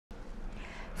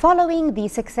Following the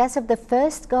success of the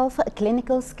first Gulf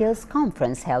Clinical Skills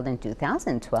Conference held in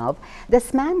 2012, the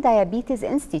Dasman Diabetes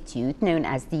Institute, known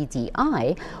as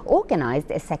DDI, organized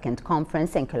a second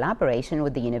conference in collaboration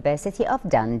with the University of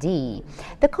Dundee.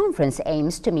 The conference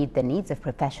aims to meet the needs of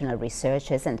professional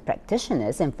researchers and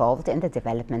practitioners involved in the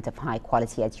development of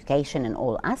high-quality education in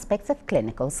all aspects of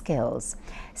clinical skills.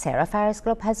 Sarah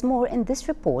Faris-Glob has more in this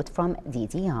report from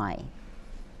DDI.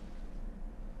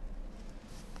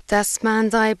 Dasman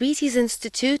Diabetes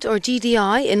Institute, or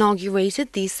DDI,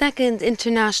 inaugurated the second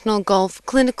International Gulf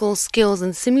Clinical Skills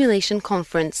and Simulation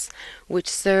Conference, which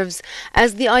serves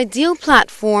as the ideal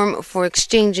platform for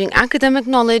exchanging academic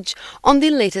knowledge on the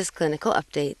latest clinical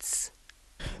updates.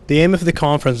 The aim of the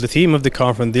conference, the theme of the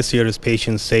conference this year is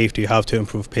patient safety, how to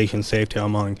improve patient safety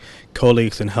among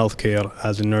colleagues in healthcare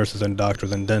as in nurses and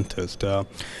doctors and dentists.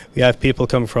 We have people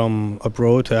come from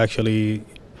abroad to actually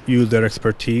use their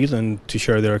expertise and to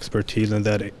share their expertise in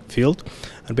that field,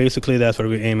 and basically that's what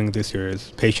we're aiming this year,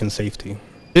 is patient safety.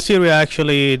 This year we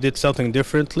actually did something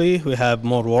differently. We have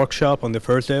more workshop on the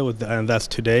first day, and that's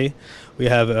today. We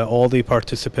have all the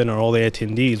participants or all the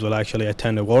attendees will actually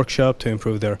attend a workshop to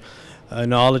improve their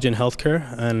knowledge in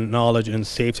healthcare and knowledge in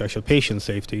safety, actual patient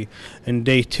safety. In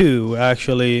day two,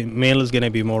 actually, mainly is going to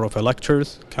be more of a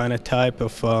lectures kind of type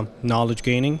of knowledge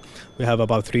gaining. We have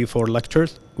about 3-4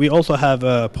 lectures. We also have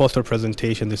a poster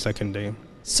presentation the second day.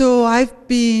 So I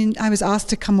was asked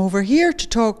to come over here to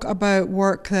talk about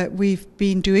work that we've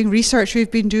been doing, research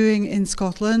we've been doing in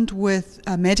Scotland with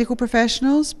medical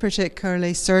professionals,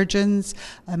 particularly surgeons,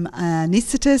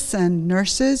 anaesthetists and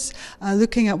nurses,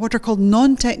 looking at what are called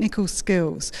non-technical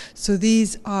skills. So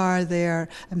these are their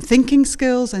thinking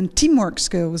skills and teamwork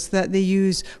skills that they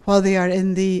use while they are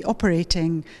in the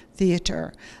operating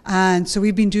theatre. And so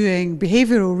we've been doing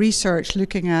behavioural research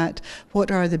looking at what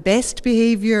are the best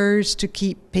behaviours to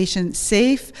keep patients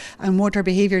safe and what are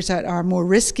behaviours that are more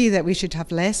risky that we should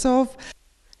have less of.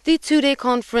 The two-day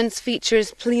conference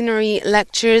features plenary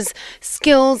lectures,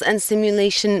 skills and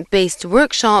simulation-based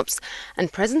workshops,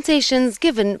 and presentations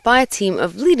given by a team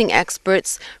of leading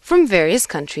experts from various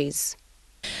countries.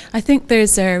 I think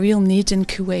there's a real need in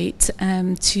Kuwait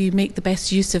to make the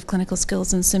best use of clinical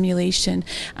skills and simulation,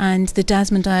 and the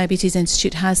Dasman Diabetes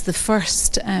Institute has the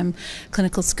first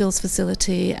clinical skills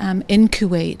facility in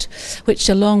Kuwait, which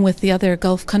along with the other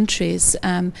Gulf countries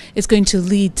is going to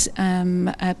lead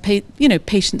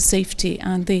patient safety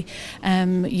and the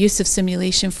use of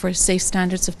simulation for safe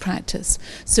standards of practice.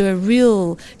 So a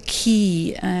real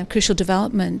key crucial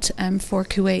development for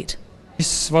Kuwait.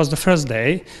 This was the first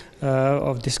day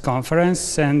of this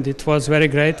conference, and it was very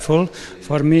grateful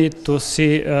for me to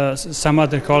see some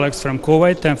other colleagues from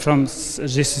Kuwait and from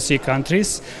GCC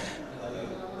countries,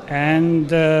 and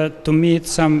to meet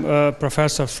some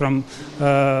professors from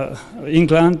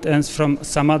England and from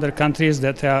some other countries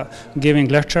that are giving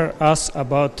lecture us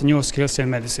about new skills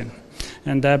in medicine.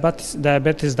 And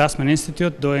Diabetes Dasman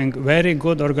Institute doing very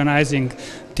good organizing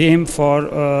team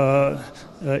for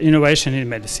innovation in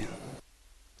medicine.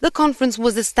 The conference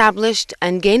was established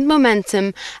and gained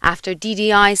momentum after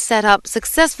DDI set up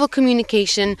successful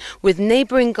communication with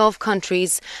neighbouring Gulf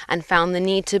countries and found the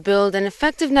need to build an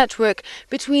effective network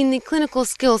between the clinical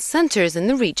skills centres in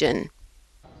the region.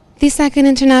 The second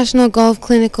International Gulf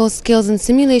Clinical Skills and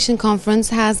Simulation Conference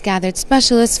has gathered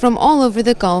specialists from all over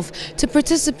the Gulf to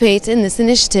participate in this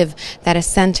initiative that is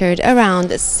centered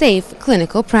around safe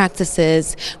clinical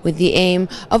practices, with the aim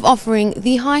of offering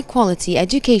the high-quality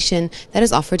education that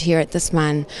is offered here at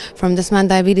Dasman. From Dasman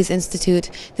Diabetes Institute,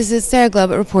 this is Sarah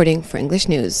Glob reporting for English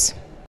News.